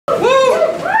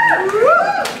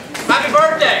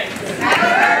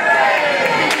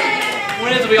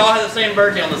we all had the same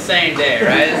birthday on the same day,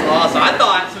 right? It's awesome. I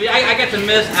thought, so I got to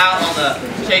miss out on the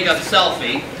take-up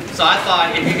selfie. So I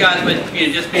thought if you guys would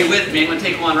just be with me, I'm going to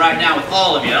take one right now with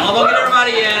all of you. I don't know if we'll get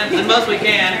everybody in, as much as we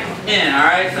can in, all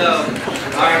right? So,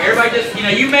 all right, everybody just,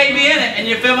 you may be in it, and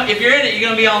if you're in it, you're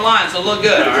going to be online, so look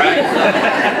good, all right? So,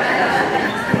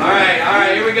 all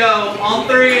right, here we go. On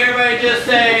three, everybody just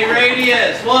say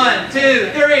radius. 1,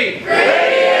 2, 3.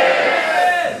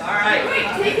 Radius! All right. Wait,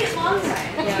 take it longer.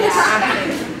 Okay,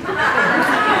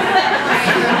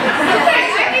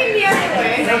 I mean the other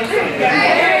way. There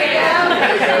you go.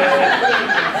 There,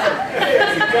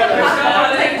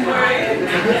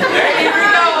 here we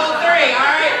go, all three, all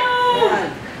right?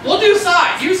 We'll do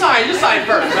side. You side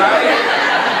first, all right?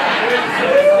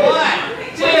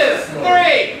 1, 2,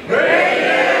 3.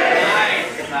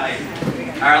 Nice.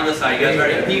 All right, on this side, you guys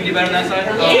ready? Can you do better on that side?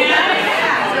 Yeah.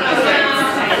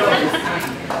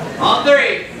 On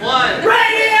three. 1.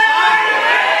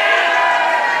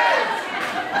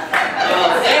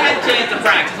 Well, they had a chance to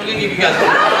practice. I'm going to give you guys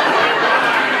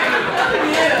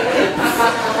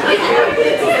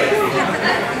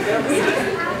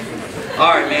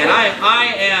all right, man.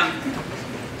 I am.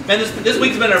 Man, this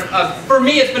week's been for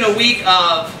me. It's been a week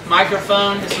of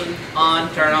microphone. This one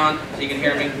on, turn on, so you can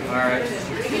hear me. All right.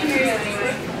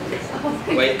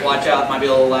 Wait, watch out. Might be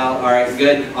a little loud. All right,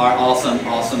 good. All right, awesome.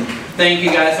 Thank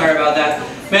you guys. Sorry about that.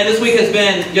 Man, this week has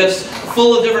been just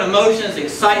full of different emotions,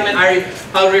 excitement. I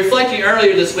was reflecting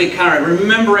earlier this week, kind of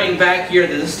remembering back here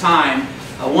to this time,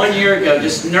 1 year ago,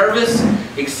 just nervous,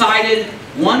 excited,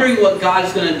 wondering what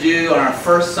God's going to do on our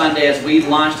first Sunday as we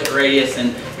launched at Radius.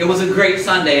 And it was a great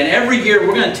Sunday. And every year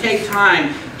we're going to take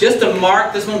time just to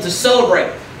mark this one, to celebrate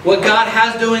what God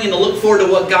has doing and to look forward to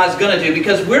what God's going to do.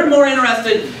 Because we're more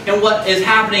interested in what is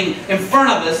happening in front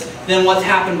of us than what's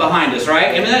happened behind us,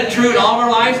 right? Isn't that true in all of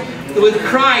our lives? With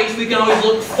Christ, we can always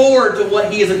look forward to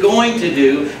what He is going to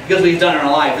do because He's done in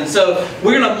our life. And so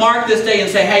we're going to mark this day and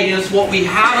say, hey, this is what we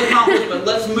have accomplished, but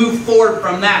let's move forward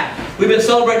from that. We've been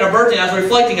celebrating our birthday, and I was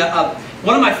reflecting.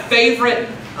 One of my favorite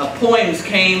poems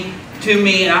came to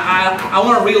me, and I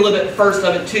want to read a little bit first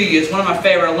of it to you. It's one of my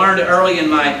favorite. I learned it early in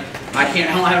my, I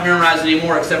don't have it memorized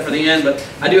anymore except for the end, but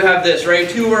I do have this, right?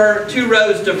 Two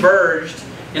roads diverged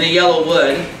in a yellow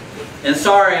wood, and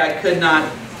sorry I could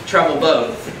not travel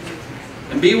both.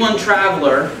 And be one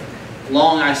traveler,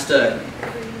 long I stood,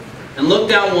 and looked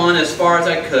down one as far as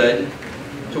I could,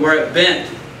 to where it bent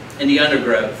in the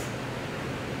undergrowth.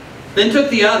 Then took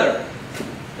the other,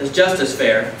 as just as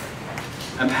fair,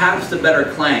 and perhaps the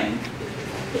better claim,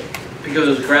 because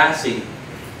it was grassy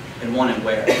and wanted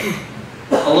wear.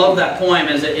 I love that poem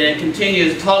as it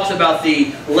continues, talks about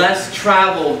the less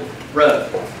traveled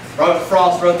road. Robert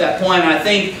Frost wrote that poem, and I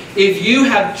think if you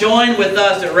have joined with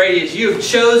us at Radius, you have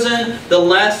chosen the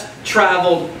less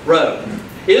traveled road.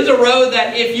 It is a road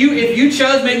that if you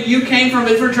chose, maybe you came from a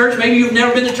different church, maybe you've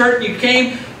never been to church, you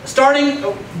came,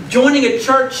 joining a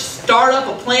church, start up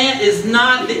a plant is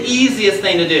not the easiest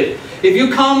thing to do. If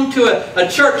you come to a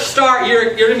church start,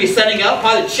 you're going to be setting up.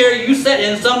 By the chair you sit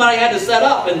in, somebody had to set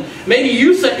up. And maybe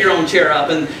you set your own chair up.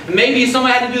 And maybe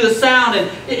somebody had to do the sound. And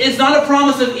it's not a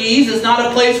promise of ease. It's not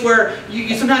a place where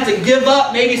you sometimes have to give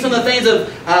up maybe some of the things of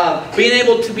being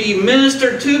able to be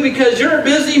ministered to because you're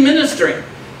busy ministering.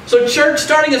 So church,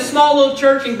 starting a small little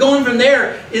church and going from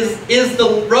there is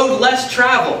the road less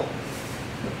traveled.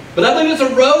 But I think it's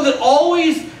a road that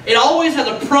always has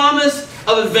a promise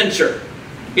of adventure.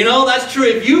 You know, that's true.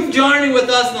 If you've journeyed with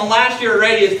us in the last year at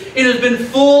Radius, it has been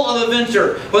full of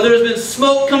adventure. Whether there's been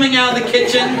smoke coming out of the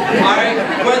kitchen, all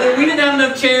right, whether we didn't have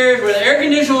enough chairs, whether the air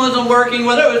conditioner wasn't working,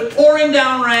 whether it was pouring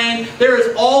down rain, there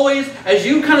is always, as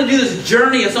you kind of do this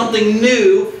journey of something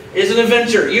new, is an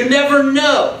adventure. You never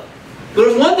know. But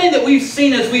there's one thing that we've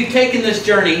seen as we've taken this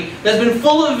journey that's been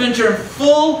full of adventure and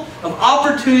full of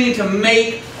opportunity to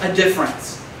make a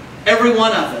difference. Every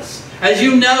one of us. As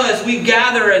you know, as we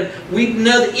gather and we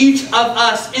know that each of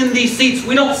us in these seats,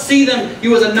 we don't see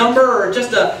you as a number or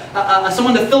just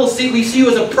someone to fill a seat. We see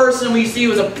you as a person. We see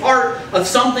you as a part of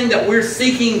something that we're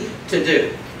seeking to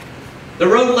do. The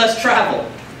road less traveled.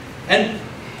 And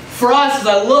for us, as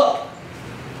I look,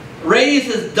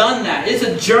 Radius has done that. It's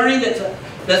a journey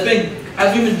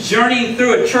as we've been journeying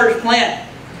through a church plant.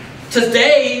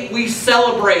 Today, we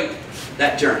celebrate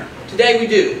that journey. Today we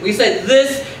do. We say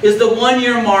this is the 1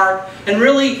 year mark, and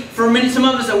really for some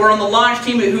of us that were on the launch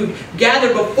team who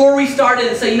gathered before we started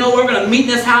and say, you know, we're going to meet in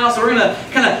this house, we're going to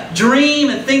kind of dream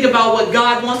and think about what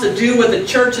God wants to do with the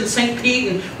church in St.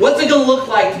 Pete and what's it going to look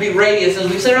like to be Radius. And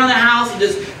we sat around the house and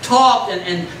just talked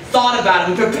and thought about it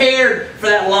and prepared for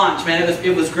that launch, man.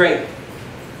 It was great.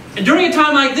 And during a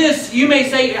time like this, you may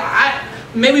say,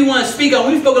 maybe we want to speak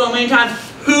on, we've spoken on many times,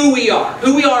 who we are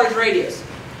as Radius.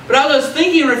 But I was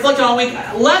thinking and reflecting on a week,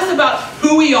 less about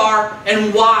who we are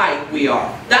and why we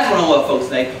are. That's what I want folks to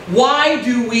think. Why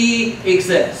do we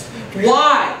exist?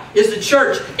 Why is the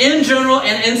church in general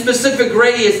and in specific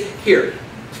Radius here?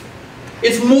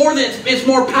 It's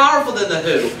more powerful than the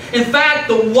who. In fact,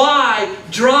 the why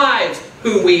drives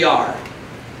who we are.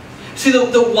 See,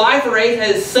 the why for Radius,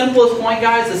 at its simplest point,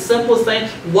 guys, the simplest thing,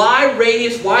 why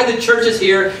Radius, why the church is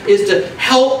here, is to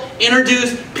help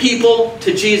introduce people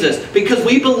to Jesus. Because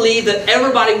we believe that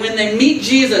everybody, when they meet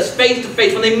Jesus face to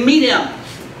face, when they meet Him,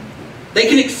 they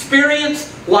can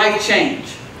experience life change.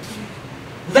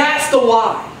 That's the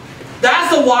why.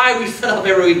 That's the why we set up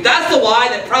every week. That's the why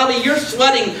that probably you're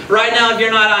sweating right now if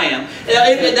you're not, I am.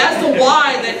 That's the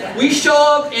why that we show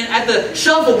up at the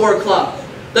Shuffleboard Club.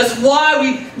 That's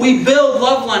why we build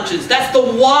love lunches. That's the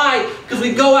why, because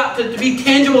we go out to be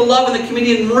tangible love in the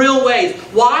community in real ways.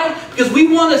 Why? Because we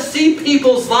want to see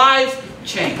people's lives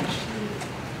change.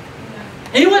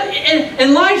 And you know what?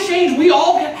 And lives change, we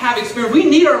all have experience. We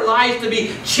need our lives to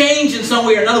be changed in some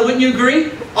way or another. Wouldn't you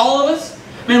agree? All of us?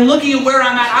 I mean, looking at where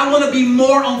I'm at, I want to be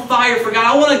more on fire for God.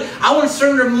 I want to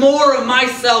surrender more of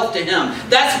myself to Him.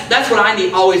 That's what I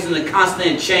need always in the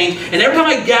constant change. And every time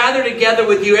I gather together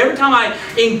with you, every time I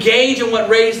engage in what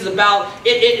Radius is about,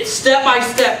 it step by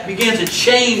step begins to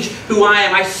change who I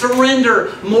am. I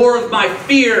surrender more of my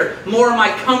fear, more of my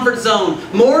comfort zone,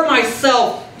 more of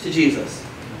myself to Jesus.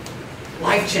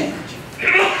 Life change.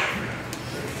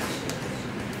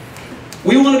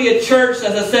 We want to be a church,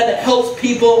 as I said, that helps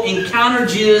people encounter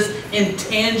Jesus in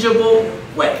tangible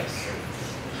ways.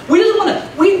 We don't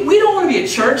want to be a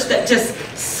church that just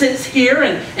sits here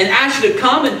and asks you to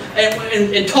come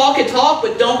and talk,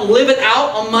 but don't live it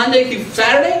out on Monday through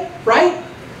Saturday, right?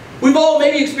 We've all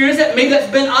maybe experienced that. Maybe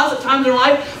that's been us at times in our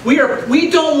life. We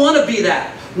don't want to be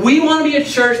that. We want to be a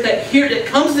church that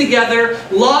comes together,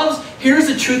 loves, hears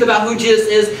the truth about who Jesus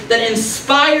is, that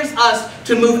inspires us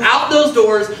to move out those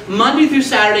doors Monday through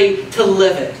Saturday to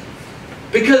live it.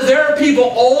 Because there are people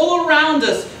all around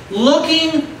us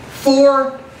looking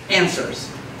for answers.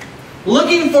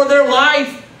 Looking for their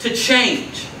life to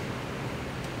change.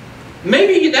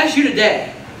 Maybe that's you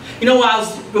today. You know,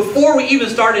 before we even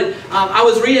started, I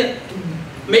was reading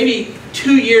maybe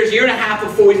 2 years, year and a half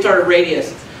before we started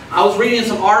Radius. I was reading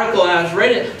some article, and I was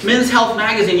reading Men's Health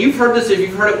magazine. You've heard this. If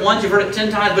you've heard it once, you've heard it 10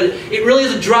 times. But it really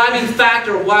is a driving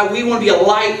factor of why we want to be a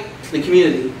light in the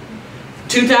community.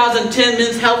 2010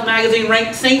 Men's Health magazine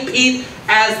ranked St. Pete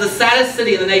as the saddest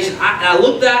city in the nation. I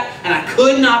looked at that, and I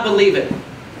could not believe it.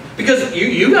 Because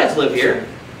you guys live here.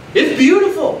 It's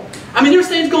beautiful. I mean, there's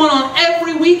things going on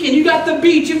every weekend. You got the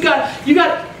beach. You got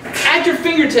at your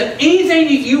fingertip anything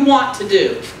you want to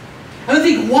do. And I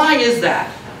think, why is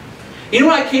that? You know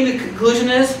what I came to the conclusion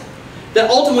is? That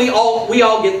ultimately we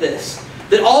all get this.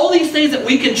 That all these things that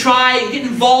we can try and get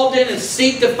involved in and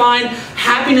seek to find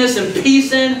happiness and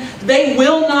peace in, they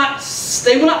will not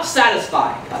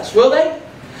satisfy us, will they?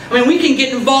 I mean, we can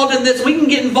get involved in this, we can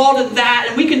get involved in that,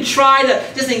 and we can try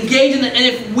to just engage in it. And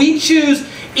if we choose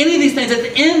any of these things, at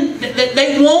the end, that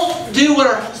they won't do what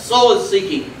our soul is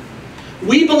seeking.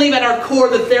 We believe at our core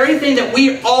the very thing that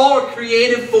we all are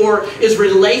created for is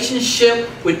relationship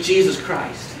with Jesus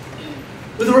Christ.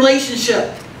 With a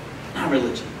relationship, not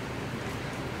religion.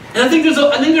 And I think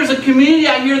there's a community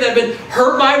out here that have been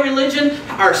hurt by religion,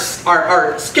 are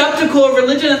skeptical of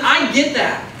religion, and I get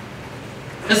that.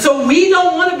 And so we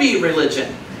don't want to be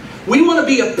religion. We want to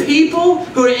be a people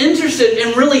who are interested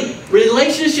in really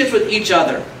relationships with each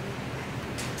other.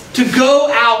 To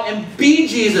go out and be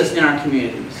Jesus in our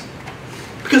communities.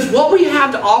 Because what we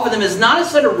have to offer them is not a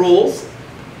set of rules,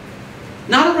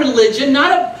 not a religion,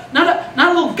 not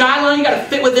a little guideline you got to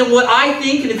fit within what I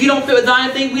think, and if you don't fit with what I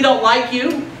think, we don't like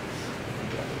you.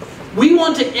 We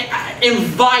want to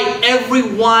invite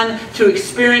everyone to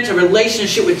experience a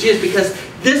relationship with Jesus because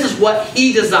this is what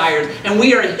He desires, and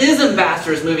we are His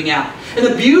ambassadors moving out. And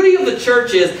the beauty of the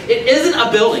church is, it isn't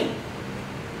a building.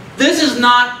 This is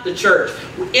not the church.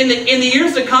 In the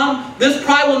years to come, this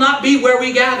probably will not be where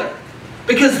we gather.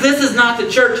 Because this is not the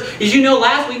church. As you know,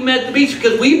 last week we met at the beach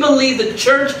because we believe the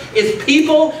church is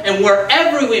people, and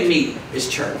wherever we meet is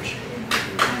church.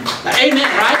 Amen,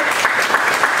 right?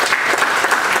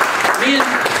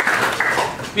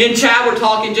 Me and Chad were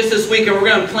talking just this week, and we're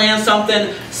going to plan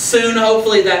something soon,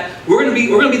 hopefully, that we're going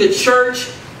to be the church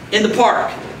in the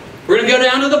park. We're going to go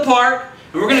down to the park,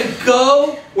 and we're going to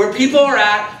go where people are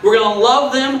at. We're going to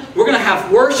love them. We're going to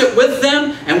have worship with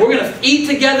them, and we're going to eat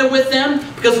together with them.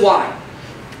 Because why?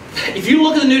 If you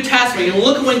look at the New Testament and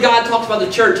look at when God talks about the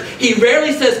church, He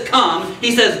rarely says come,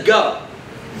 He says go.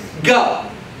 Go.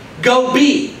 Go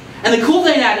be. And the cool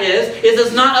thing that is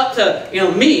it's not up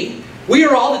to me. We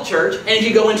are all the church, and as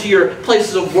you go into your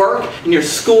places of work, in your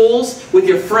schools, with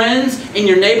your friends, in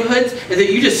your neighborhoods, and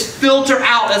that you just filter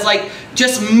out as like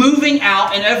just moving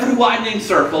out in ever widening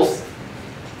circles.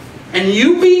 And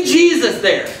you be Jesus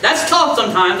there. That's tough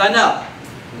sometimes, I know.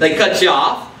 They cut you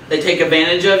off. They take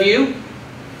advantage of you.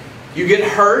 You get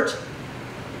hurt.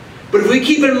 But if we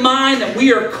keep in mind that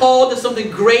we are called to something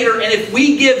greater, and if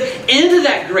we give into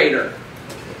that greater,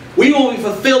 we will be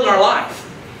fulfilled in our life.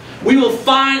 We will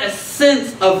find a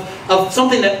sense of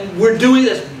something that we're doing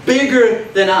that's bigger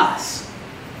than us.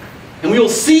 And we will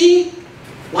see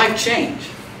life change.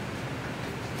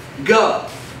 Go.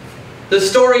 The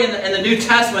story in the New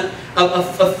Testament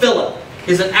of Philip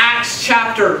is in Acts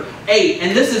chapter 8.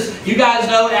 And this is, you guys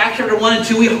know, Acts chapter 1 and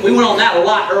 2, we went on that a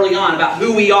lot early on about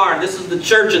who we are. This is the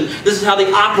church and this is how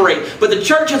they operate. But the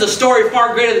church has a story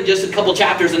far greater than just a couple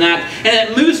chapters in Acts. And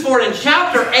it moves forward in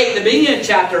chapter 8, the beginning of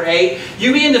chapter 8,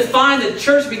 you begin to find that the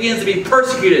church begins to be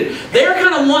persecuted. They're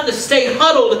kind of wanting to stay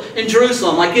huddled in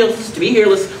Jerusalem. Like, let's be here,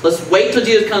 let's wait till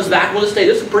Jesus comes back. We'll just stay.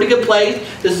 This is a pretty good place.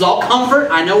 This is all comfort.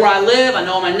 I know where I live. I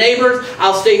know all my neighbors.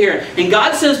 I'll stay here. And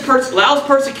God allows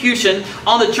persecution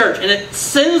on the church. And it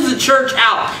sends the church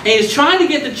out. And He's trying to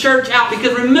get the church out.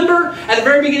 Because remember, at the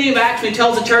very beginning of Acts, when He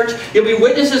tells the church, you'll be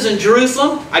witnesses in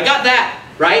Jerusalem. I got that.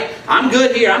 Right? I'm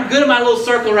good here. I'm good in my little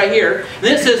circle right here. And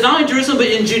then it says not only Jerusalem, but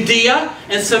in Judea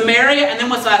and Samaria. And then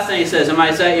what's the last thing He says? You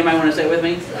might want to say it with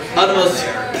me? Uttermost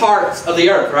parts of the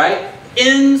earth, right?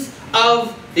 Ends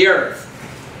of the earth.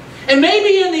 And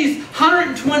maybe in these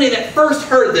 120 that first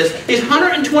heard this, these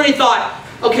 120 thought,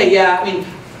 okay, yeah, I mean,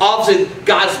 obviously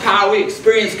God's power, we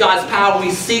experience God's power,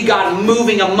 we see God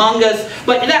moving among us.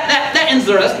 But that ends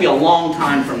there. That's going to be a long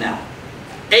time from now.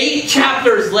 8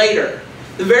 chapters later,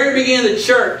 the very beginning of the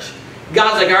church,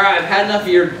 God's like, all right, I've had enough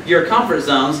of your comfort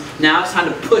zones. Now it's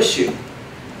time to push you.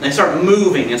 And they start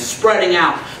moving and spreading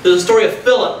out. There's a story of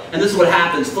Philip, and this is what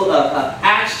happens.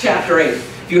 Acts chapter 8.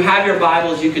 If you have your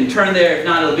Bibles, you can turn there. If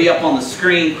not, it'll be up on the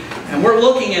screen. And we're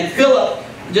looking at Philip.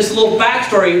 Just a little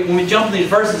backstory when we jump in these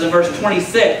verses in verse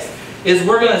 26 is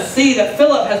we're going to see that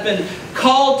Philip has been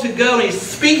called to go, and he's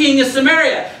speaking in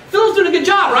Samaria. Philip's doing a good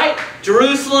job, right?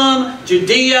 Jerusalem,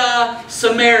 Judea,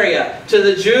 Samaria. To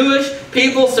the Jewish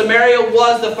people, Samaria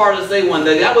was the farthest they went.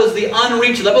 That was the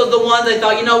unreachable. That was the one they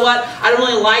thought, you know what? I don't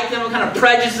really like them. I'm kind of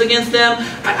prejudiced against them.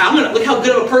 I'm going to look how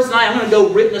good of a person I am. I'm going to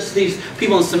go witness to these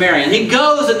people in Samaria. And he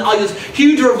goes, and all this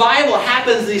huge revival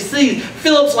happens in these cities.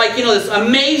 Philip's like, this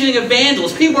amazing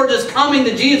evangelist. People are just coming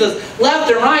to Jesus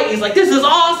left and right. He's like, this is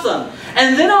awesome.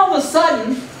 And then all of a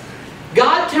sudden,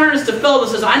 God turns to Philip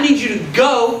and says, I need you to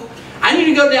go. I need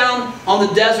you to go down on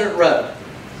the desert road.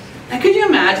 Now, could you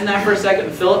imagine that for a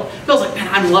second, Philip? Philip's like, man,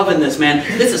 I'm loving this, man.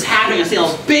 This is happening. I'm seeing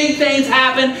all those big things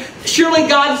happen. Surely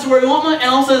God, this is where we want me.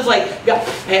 And also it's like,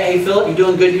 hey, Philip, you're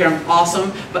doing good here. I'm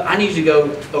awesome. But I need you to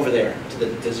go over there to the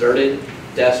deserted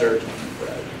desert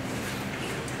road.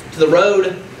 To the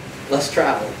road less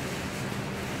traveled.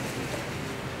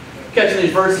 Catching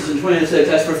these verses in 26.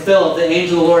 As for Philip, the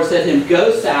angel of the Lord said to him,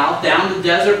 go south down the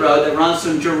desert road that runs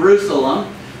from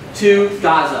Jerusalem to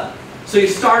Gaza. So he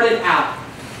started out.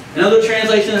 Another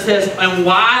translation says, and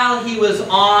while he was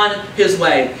on his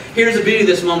way. Here's the beauty of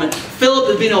this moment. Philip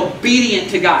is being obedient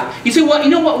to God. You say, what? You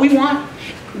know what we want?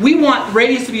 We want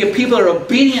Radius to be a people that are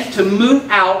obedient to move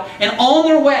out and on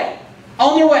their way.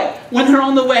 On their way. When they're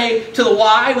on the way to the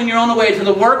Y, when you're on the way to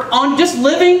the work, on just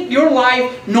living your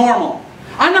life normal.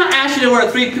 I'm not asking you to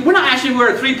wear we're not asking you to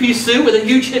wear a three-piece suit with a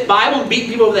huge hit Bible and beat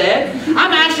people over the head.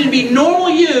 I'm asking you to be normal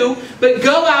you, but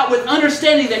go out with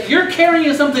understanding that you're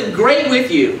carrying something great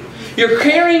with you. You're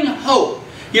carrying hope.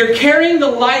 You're carrying the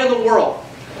light of the world.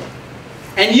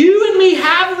 And you and me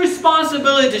have a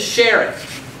responsibility to share it.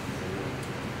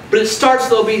 But it starts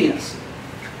with obedience.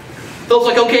 Philip's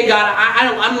like, okay, God,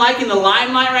 I'm liking the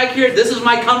limelight right here. This is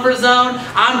my comfort zone.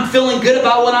 I'm feeling good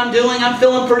about what I'm doing. I'm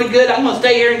feeling pretty good. I'm going to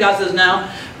stay here. And God says, no.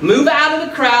 Move out of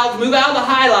the crowds. Move out of the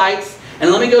highlights.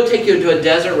 And let me go take you to a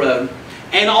desert road.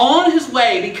 And on his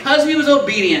way, because he was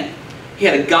obedient, he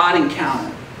had a God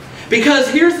encounter. Because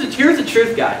here's the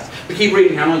truth, guys. We keep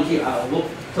reading here. We'll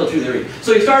tell the truth to read.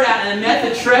 So he started out and met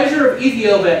the treasurer of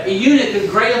Ethiopia, a eunuch of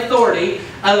great authority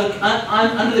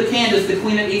under the Candace, the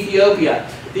queen of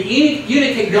Ethiopia. The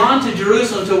eunuch had gone to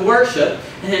Jerusalem to worship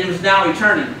and then was now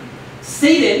returning.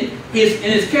 Seated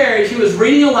in his carriage, he was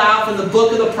reading aloud from the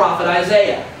book of the prophet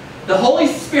Isaiah. The Holy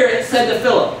Spirit said to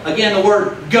Philip, again the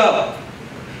word go.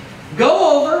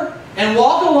 Go over and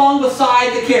walk along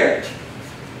beside the carriage.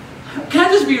 Can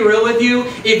I just be real with you?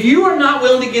 If you are not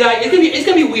willing to get out, it's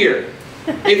going to be weird.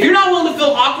 If you're not willing to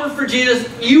feel awkward for Jesus,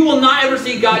 you will not ever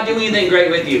see God do anything great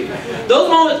with you. Those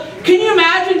moments, can you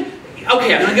imagine?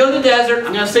 Okay, I'm going to go to the desert.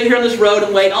 I'm going to sit here on this road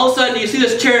and wait. And all of a sudden, you see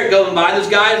this chariot going by. This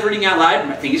guy's reading out loud.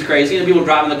 I think he's crazy. And people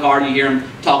driving the car, and you hear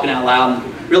him talking out loud.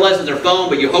 And realize it's their phone,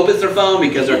 but you hope it's their phone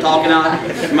because they're talking out.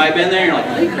 You might have been there. You're like,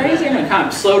 are they crazy? I'm going to kind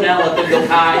of slow down, let them go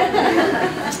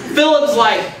high. Philip's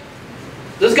like,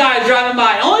 this guy's driving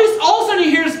by. And all of a sudden, he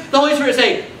hears the Holy Spirit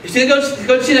say, you see,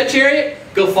 go see that chariot?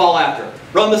 Go fall after it.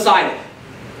 Run beside it.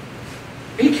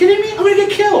 Are you kidding me? I'm going to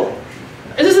get killed.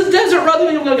 And this is a desert road.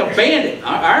 I'm like a bandit.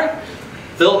 All right?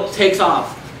 Philip takes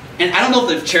off. And I don't know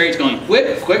if the chariot's going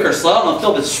quick or slow. I don't know if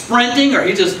Philip is sprinting or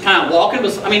he's just kind of walking.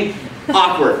 I mean,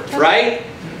 awkward, right?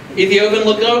 Ethiopian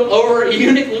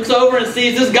eunuch looks over and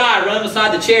sees this guy running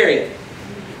beside the chariot.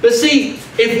 But see,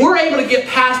 if we're able to get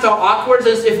past our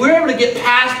awkwardness, if we're able to get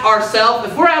past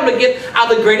ourselves, if we're able to get out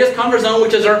of the greatest comfort zone,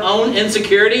 which is our own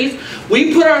insecurities,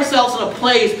 we put ourselves in a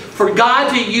place for God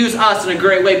to use us in a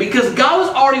great way because God was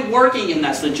already working in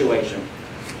that situation.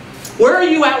 Where are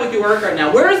you at with your work right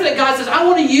now? Where is it that God says, I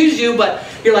want to use you, but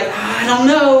you're like, I don't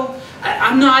know.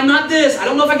 I'm not this. I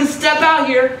don't know if I can step out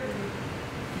here.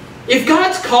 If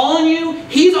God's calling you,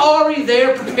 He's already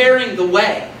there preparing the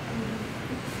way.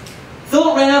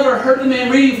 Philip ran over and heard the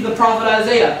man reading from the prophet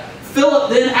Isaiah. Philip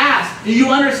then asked, do you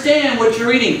understand what you're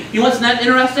reading? You want something that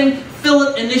interesting?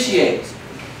 Philip initiates.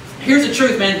 Here's the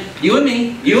truth, man. You and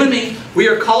me, we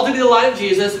are called to be the light of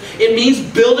Jesus. It means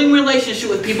building relationship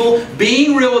with people,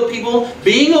 being real with people,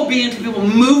 being obedient to people,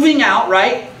 moving out,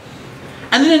 right?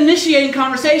 And then initiating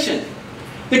conversation.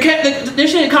 The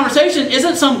initiating conversation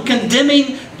isn't some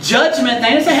condemning judgment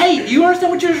thing. It's say, hey, do you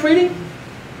understand what you're just reading?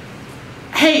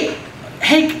 Hey,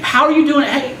 how are you doing?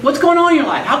 Hey, what's going on in your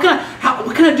life?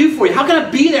 What can I do for you? How can I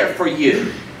be there for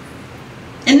you?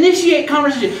 Initiate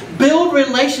conversation. Build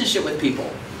relationship with people.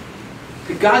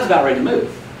 Because God's about ready to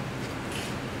move.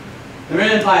 The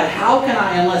man replied, how can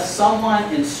I unless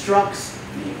someone instructs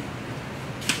me?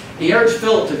 He urged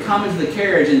Philip to come into the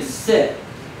carriage and sit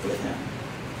with him.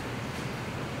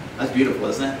 That's beautiful,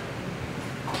 isn't it?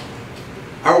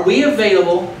 Are we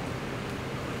available?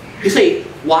 You say,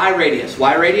 why radius?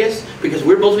 Why radius? Because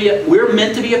we're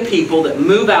meant to be a people that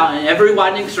move out in ever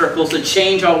widening circles to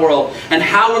change our world. And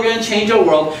how we're going to change our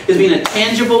world is being a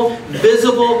tangible,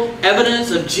 visible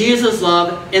evidence of Jesus'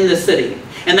 love in the city.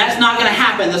 And that's not going to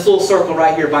happen in this little circle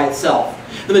right here by itself.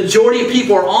 The majority of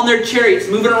people are on their chariots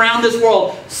moving around this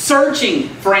world searching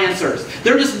for answers.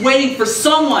 They're just waiting for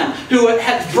someone who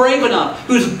is brave enough,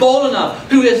 who's bold enough,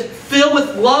 who is filled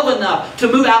with love enough to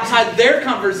move outside their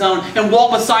comfort zone and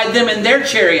walk beside them in their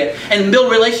chariot and build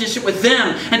a relationship with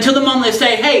them until the moment they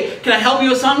say, hey, can I help you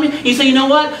with something? And you say, you know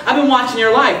what? I've been watching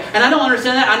your life and I don't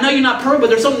understand that. I know you're not perfect, but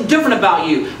there's something different about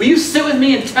you. Will you sit with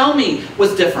me and tell me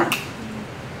what's different?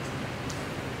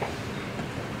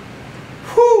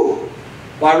 Whew!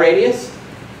 Why radius?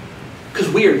 Because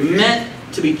we are meant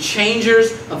to be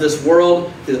changers of this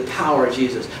world through the power of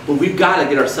Jesus. But we've got to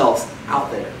get ourselves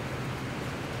out there.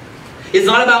 It's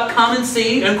not about come and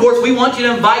see. And of course, we want you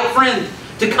to invite friends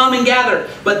to come and gather.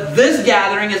 But this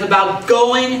gathering is about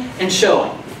going and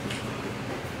showing.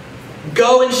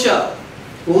 Go and show.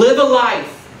 Live a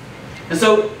life. And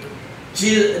so,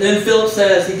 then Philip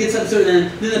says, he gets up to it,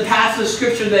 and then the passage of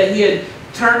scripture that he had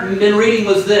been reading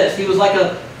was this. He was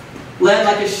led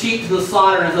like a sheep to the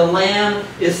slaughter, and as a lamb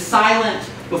is silent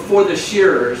before the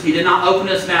shearers. He did not open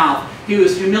his mouth. He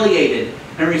was humiliated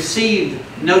and received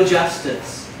no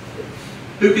justice.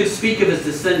 Who could speak of his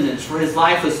descendants? For his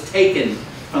life was taken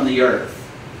from the earth.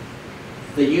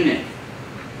 The eunuch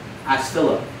asked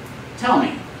Philip, tell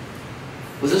me,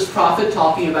 was this prophet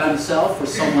talking about himself or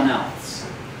someone else?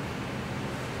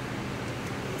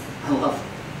 I love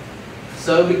it.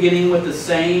 So beginning with the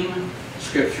same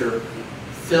scripture,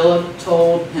 Philip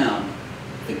told him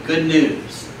the good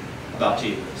news about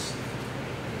Jesus.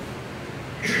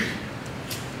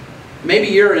 Maybe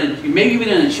you've been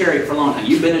in a chariot for a long time.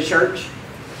 You've been to church.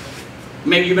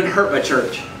 Maybe you've been hurt by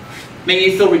church. Maybe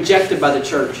you feel rejected by the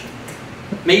church.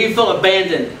 Maybe you feel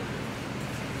abandoned.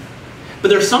 But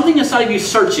there's something inside of you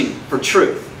searching for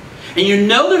truth. And you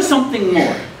know there's something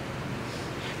more.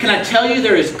 Can I tell you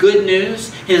there is good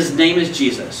news? His name is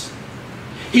Jesus.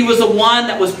 He was the one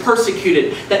that was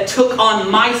persecuted, that took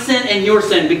on my sin and your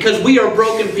sin, because we are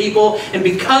broken people, and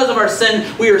because of our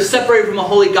sin, we are separated from a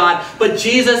holy God. But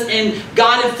Jesus, in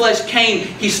God in flesh, came.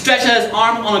 He stretched out His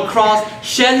arm on a cross,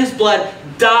 shed His blood,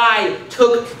 died,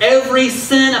 took every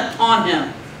sin upon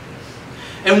Him.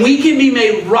 And we can be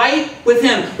made right with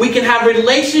Him. We can have a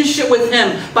relationship with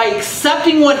Him by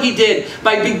accepting what He did,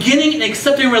 by beginning and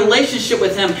accepting a relationship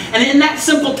with Him. And in that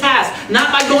simple task,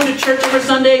 not by going to church every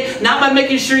Sunday, not by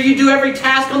making sure you do every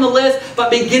task on the list,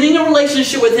 but beginning a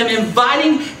relationship with Him,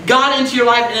 inviting God into your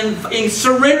life and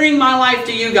surrendering my life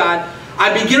to you, God.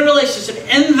 I begin a relationship.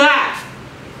 In that,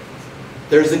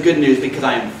 there's the good news, because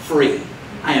I am free.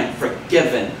 I am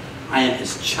forgiven. I am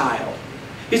His child.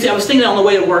 You see, I was thinking on the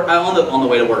way to work, on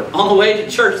the way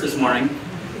to church this morning,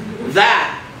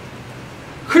 that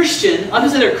Christian, I'll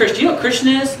just say they're Christian. You know what Christian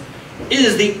is? It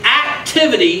is the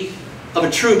activity of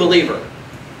a true believer.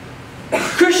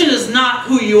 Christian is not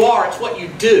who you are, it's what you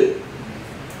do.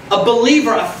 A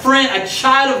believer, a friend, a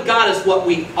child of God is what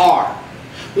we are.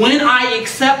 When I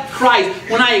accept Christ,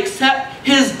 when I accept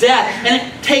His death, and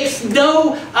it takes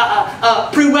no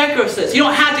prerequisites. You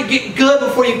don't have to get good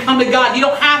before you come to God. You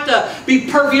don't have to be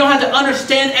perfect. You don't have to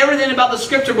understand everything about the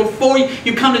Scripture before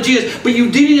you come to Jesus. But you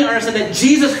do need to understand that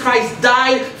Jesus Christ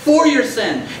died for your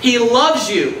sin. He loves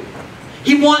you.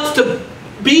 He wants to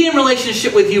be in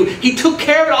relationship with you. He took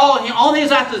care of it all. All He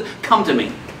has asked is, come to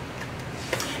me.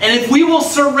 And if we will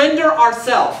surrender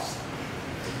ourselves,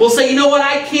 we'll say, you know what,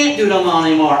 I can't do it alone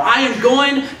anymore. I am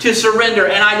going to surrender.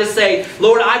 And I just say,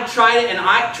 Lord, I've tried it,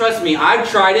 and trust me, I've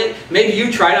tried it. Maybe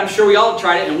you tried it. I'm sure we all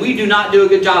tried it. And we do not do a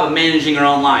good job of managing our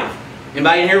own life.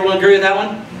 Anybody in here will agree with that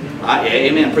one? Yeah,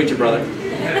 amen. Preach it, brother.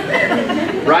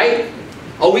 Right?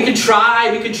 Oh, we can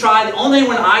try. We can try. The only thing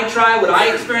when I try, what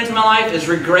I experience in my life is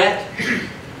regret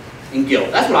and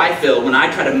guilt. That's what I feel when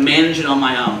I try to manage it on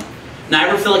my own. And I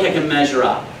ever feel like I can measure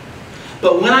up.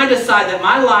 But when I decide that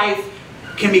my life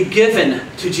can be given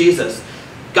to Jesus.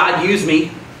 God, use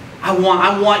me. I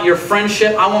want your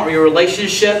friendship. I want your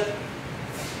relationship.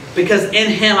 Because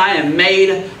in Him I am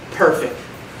made perfect.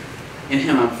 In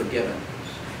Him I'm forgiven.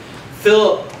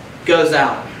 Philip goes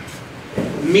out,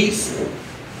 meets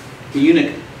the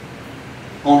eunuch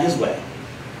on his way.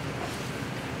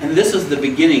 And this is the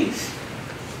beginnings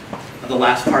of the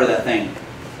last part of that thing.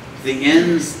 The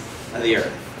ends of the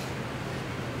earth.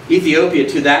 Ethiopia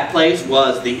to that place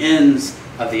was the ends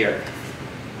of the earth.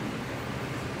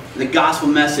 The gospel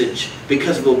message,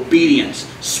 because of obedience,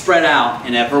 spread out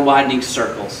in ever-widening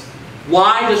circles.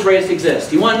 Why does Race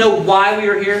exist? You want to know why we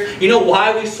are here? You know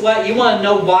why we sweat? You want to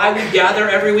know why we gather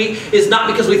every week? It's not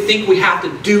because we think we have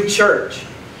to do church.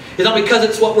 It's not because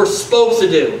it's what we're supposed to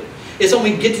do. It's what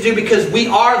we get to do because we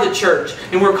are the church.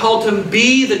 And we're called to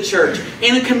be the church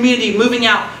in a community, moving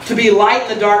out, to be light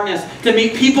in the darkness, to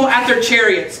meet people at their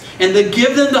chariots, and to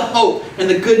give them the hope and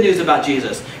the good news about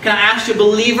Jesus. Can I ask you,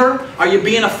 believer, are you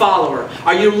being a follower?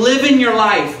 Are you living your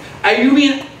life? Are you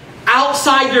being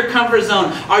outside your comfort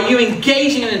zone? Are you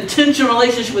engaging in an intentional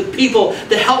relationship with people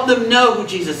to help them know who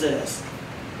Jesus is?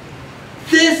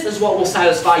 This is what will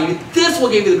satisfy you. This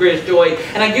will give you the greatest joy.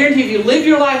 And I guarantee if you live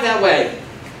your life that way,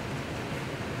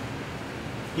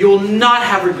 you will not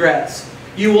have regrets.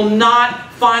 You will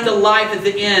not find a life at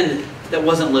the end that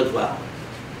wasn't lived well.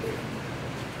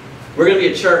 We're going to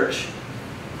be a church,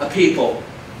 a people,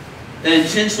 that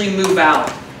intentionally move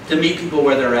out to meet people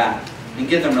where they're at and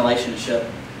give them relationship.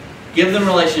 Give them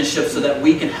relationship so that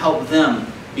we can help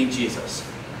them meet Jesus.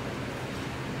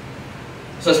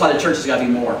 So that's why the church has got to be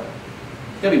more.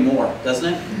 It's got to be more,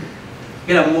 doesn't it?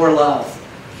 You got to have more love.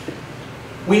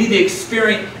 We need to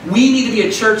experience, we need to be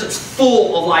a church that's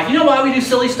full of life. You know why we do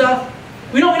silly stuff?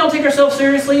 We don't take ourselves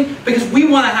seriously because we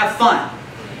want to have fun.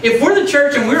 If we're the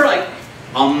church and we're like,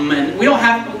 and we don't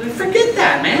have, forget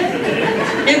that,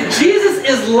 man. If Jesus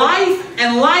is life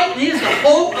and light and He is the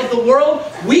hope of the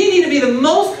world, we need to be the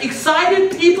most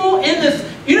excited people in this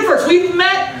universe. We've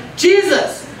met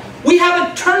Jesus. We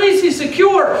have eternity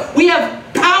secure. We have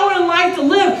power and life to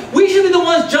live. We should be the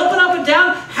ones jumping up and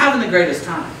down, having the greatest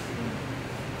time.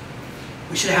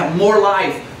 We should have more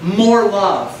life, more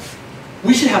love.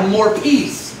 We should have more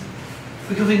peace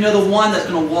because we know the one that's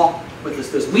going to walk with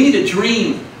us. We need to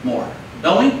dream more,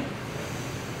 don't we?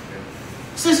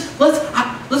 So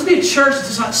let's be a church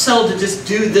that's not settled to just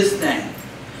do this thing.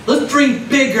 Let's dream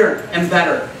bigger and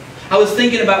better. I was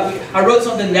thinking about, I wrote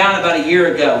something down about a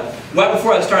year ago. Right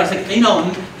before I started, I was thinking, I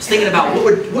was thinking about what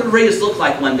would Radius look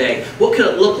like one day? What could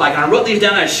it look like? And I wrote these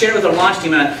down and I shared it with our launch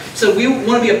team. And I said, we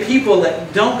want to be a people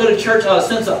that don't go to church out of a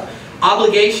sense of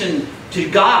obligation to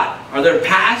God or their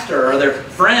pastor or their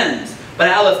friends, but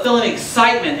out of feeling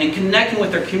excitement and connecting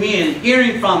with their community and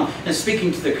hearing from and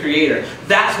speaking to the Creator.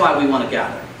 That's why we want to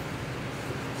gather.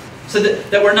 So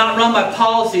that we're not run by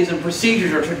policies and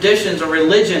procedures or traditions or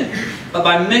religion, but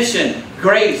by mission,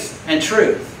 grace, and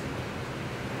truth.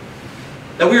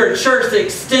 That we are a church that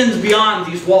extends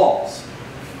beyond these walls.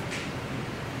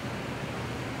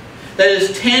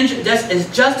 that is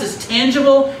just as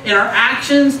tangible in our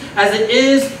actions as it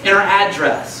is in our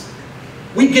address.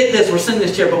 We get this, we're sitting in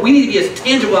this chair, but we need to be as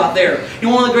tangible out there. You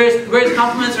know, one of the greatest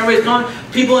compliments everybody's calling,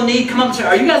 people in need come up and say,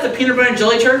 are you guys the peanut butter and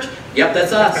jelly church? Yep,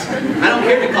 that's us. I don't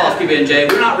care if you call us PB&J.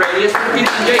 We're not radius, we're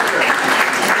PB&J church.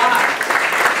 Why?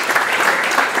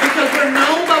 Because we're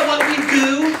known by what we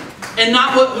do and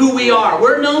not who we are.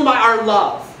 We're known by our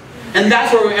love. And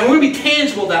that's where we're going to be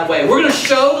tangible that way. We're going to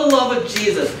show the love of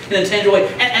Jesus in a tangible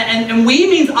way. And we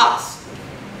means us.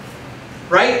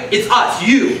 Right? It's us,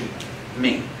 you,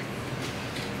 me.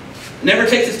 Never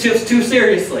takes us too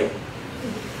seriously.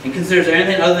 And considers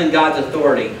anything other than God's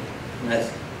authority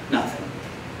as nothing.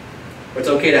 Or it's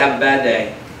okay to have a bad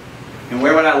day. And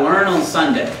where what I learn on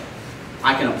Sunday,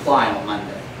 I can apply on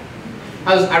Monday.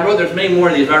 I wrote, there's many more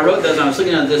of these, but I wrote those and I was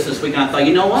looking at this week and I thought,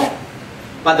 you know what?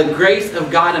 By the grace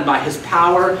of God and by His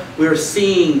power, we are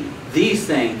seeing these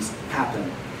things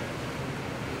happen.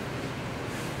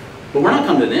 But we're not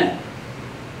coming to an end.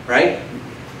 Right?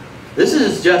 This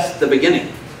is just the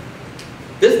beginning.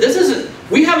 This isn't,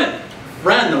 we haven't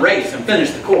run the race and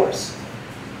finished the course.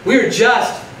 We're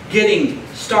just getting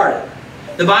started.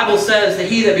 The Bible says that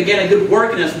He that began a good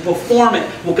work in us will perform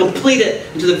it, will complete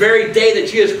it until the very day that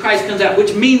Jesus Christ comes out.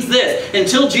 Which means this,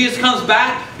 until Jesus comes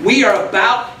back, we are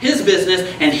about His business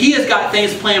and He has got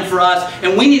things planned for us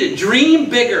and we need to dream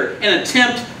bigger and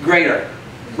attempt greater.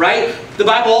 Right? The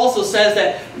Bible also says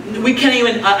that we can't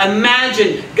even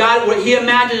imagine God, what He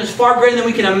imagines is far greater than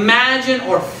we can imagine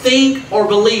or think or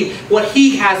believe what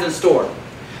He has in store.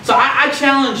 So I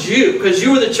challenge you, because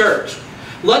you are the church.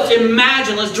 Let's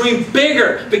imagine, let's dream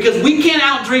bigger, because we can't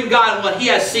outdream God and what He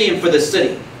has seen for this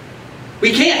city.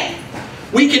 We can't.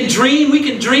 We can dream,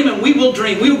 and we will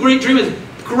dream. We will dream as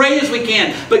great as we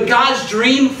can. But God's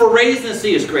dream for raising the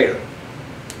city is greater.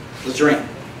 Let's dream.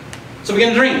 So we're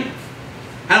going to dream.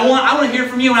 And I want to hear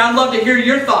from you, and I'd love to hear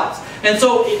your thoughts. And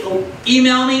so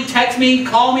email me, text me,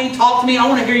 call me, talk to me. I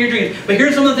want to hear your dreams. But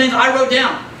here's some of the things I wrote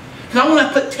down. Because I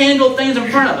want to put tangible things in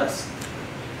front of us.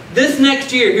 This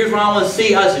next year, here's what I want to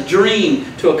see us dream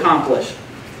to accomplish.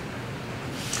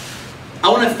 I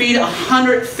want to feed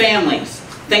 100 families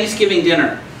Thanksgiving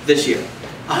dinner this year.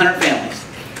 100 families.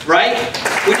 Right?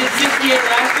 We did 68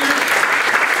 last year.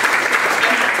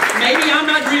 And maybe I'm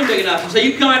not dreaming big enough. So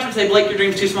you can come after and say, Blake, your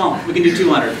dream's too small. We can do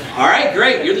 200. All right,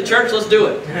 great. You're the church. Let's do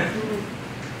it.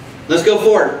 Let's go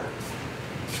forward.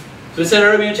 So we said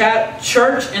earlier in the chat,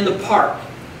 church in the park.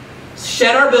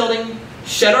 Shed our building.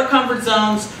 Shed our comfort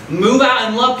zones, move out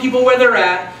and love people where they're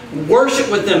at, worship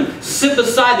with them, sit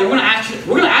beside them. We're going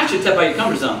to ask you to step out of your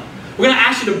comfort zone. We're going to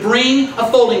ask you to bring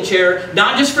a folding chair,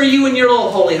 not just for you and your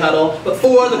little holy huddle, but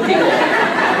for other people.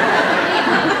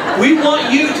 We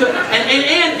want you to,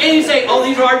 and you say, oh,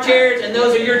 these are our chairs and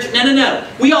those are your chairs. No.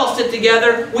 We all sit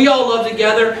together. We all love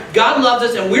together. God loves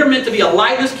us and we're meant to be a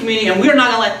light in this community and we're not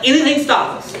going to let anything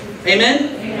stop us.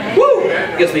 Amen? Amen. Woo!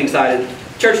 Gets me excited.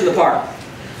 Church in the park.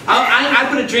 I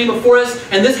put a dream before us,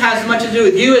 and this has as much to do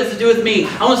with you as to do with me.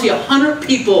 I want to see 100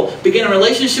 people begin a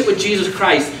relationship with Jesus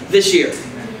Christ this year.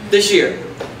 This year.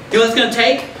 You know what it's going to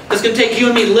take? It's going to take you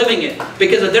and me living it.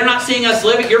 Because if they're not seeing us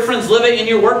live it, your friends live it in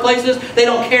your workplaces, they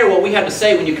don't care what we have to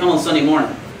say when you come on Sunday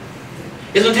morning.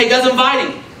 It's going to take us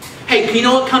inviting. Hey, you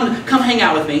know what? Come hang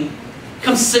out with me.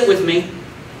 Come sit with me.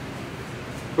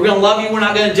 We're going to love you. We're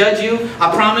not going to judge you.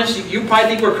 I promise you probably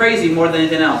think we're crazy more than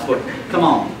anything else. But come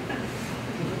on.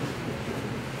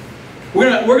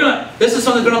 This is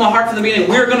something that's been on my heart from the beginning.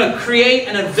 We're going to create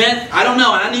an event. I don't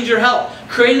know, and I need your help.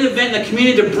 Create an event in the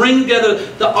community to bring together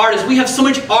the artists. We have so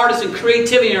much artists and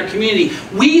creativity in our community.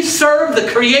 We serve the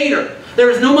Creator. There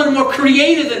is no one more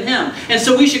creative than Him. And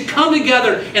so we should come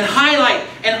together and highlight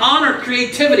and honor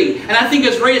creativity. And I think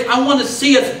as great as I want to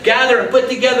see us gather and put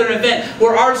together an event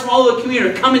where artists from all over the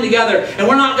community are coming together. And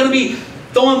we're not going to be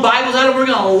throwing Bibles at them. We're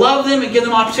going to love them and give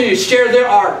them opportunity to share their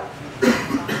art.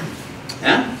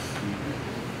 Yeah?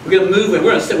 We're going to move and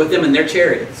we're going to sit with them in their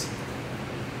chariots.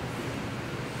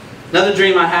 Another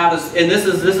dream I have is, and this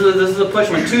is a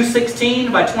push one,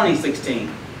 216 by 2016.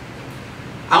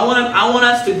 I want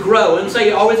us to grow. I don't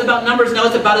say always about numbers. No,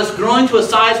 it's about us growing to a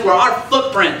size where our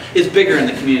footprint is bigger in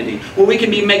the community, where we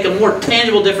can make a more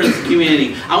tangible difference in the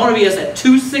community. I want to be us at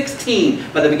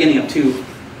 216 by the beginning of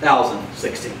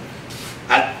 2016.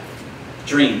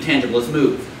 Dream, tangible. Let's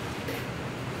move.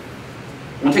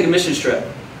 I want to take a mission trip.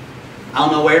 I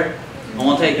don't know where. I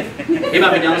want to take it. It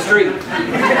might be down the street. All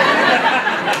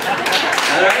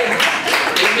right?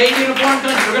 It may be in a foreign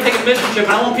country. We're going to take a mission trip.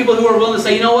 And I want people who are willing to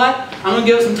say, you know what? I'm going to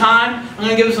give it some time. I'm going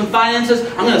to give it some finances.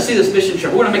 I'm going to see this mission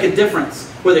trip. We're going to make a difference.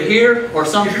 Whether here or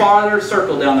some farther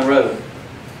circle down the road.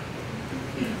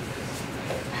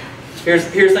 Here's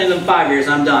things in 5 years.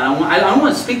 I'm done. I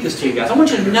want to speak this to you guys. I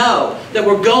want you to know that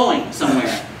we're going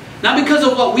somewhere. Not because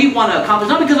of what we want to accomplish,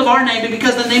 not because of our name, but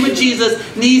because the name of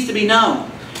Jesus needs to be known.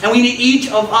 And we need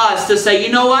each of us to say,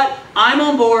 you know what? I'm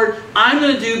on board. I'm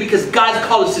going to do because God's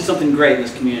called us to something great in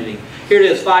this community. Here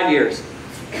it is, 5 years.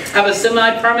 Have a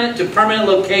semi-permanent to permanent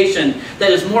location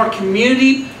that is more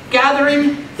community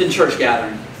gathering than church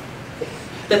gathering.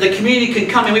 That the community can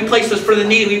come and we place this for the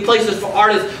needy, we place this for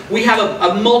artists. We have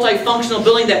a multifunctional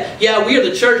building that, yeah, we are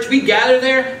the church, we gather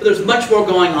there, but there's much more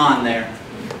going on there.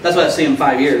 That's what I see in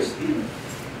 5 years.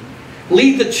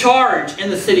 Lead the charge in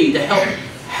the city to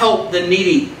help the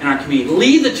needy in our community.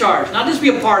 Lead the charge. Not just be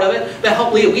a part of it, but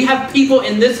help lead it. We have people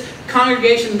in this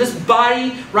congregation, this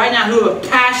body right now who have a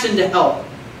passion to help.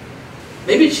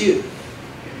 Maybe it's you.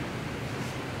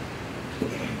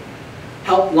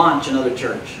 Help launch another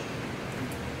church.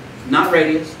 Not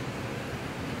Radius.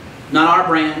 Not our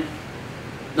brand.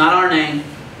 Not our name.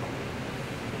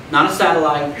 Not a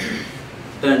satellite.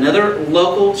 But another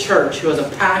local church who has a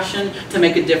passion to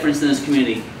make a difference in this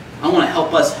community. I want to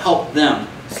help us help them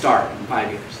start in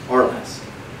 5 years or less.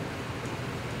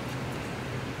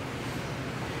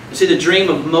 You see, the dream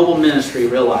of mobile ministry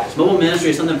realized. Mobile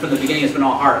ministry is something from the beginning that's been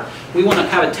our heart. We want to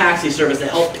have a taxi service that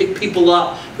helps pick people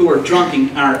up who are drunk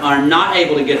and are not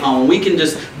able to get home. We can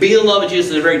just be the love of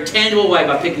Jesus in a very tangible way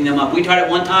by picking them up. We tried it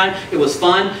one time. It was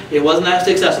fun. It wasn't that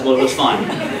accessible. It was fun.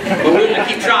 But we're going to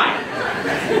keep trying.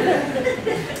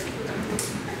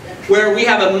 Where we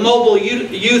have a mobile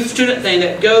youth student thing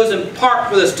that goes and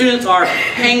parks where the students are,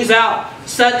 hangs out,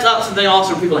 sets up something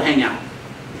awesome for people to hang out.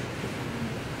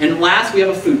 And last, we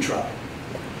have a food truck.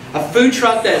 A food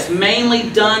truck that's mainly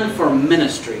done for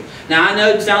ministry. Now, I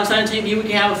know down 17 we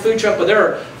can have a food truck, but there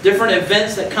are different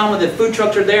events that come with the food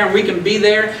trucks are there, and we can be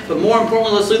there. But more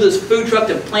importantly, let's do this food truck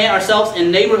to plant ourselves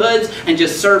in neighborhoods and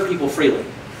just serve people freely.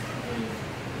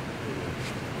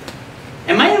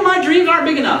 And maybe my dreams aren't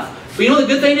big enough. But you know the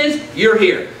good thing is? You're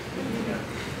here.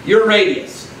 You're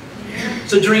Radius.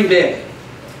 So dream big.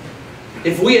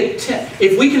 If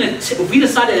we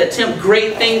decide to attempt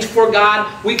great things for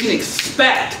God, we can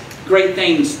expect great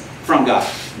things from God.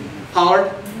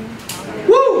 Holler.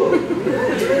 Woo!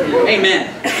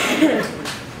 Amen.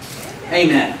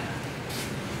 Amen.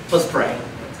 Let's pray.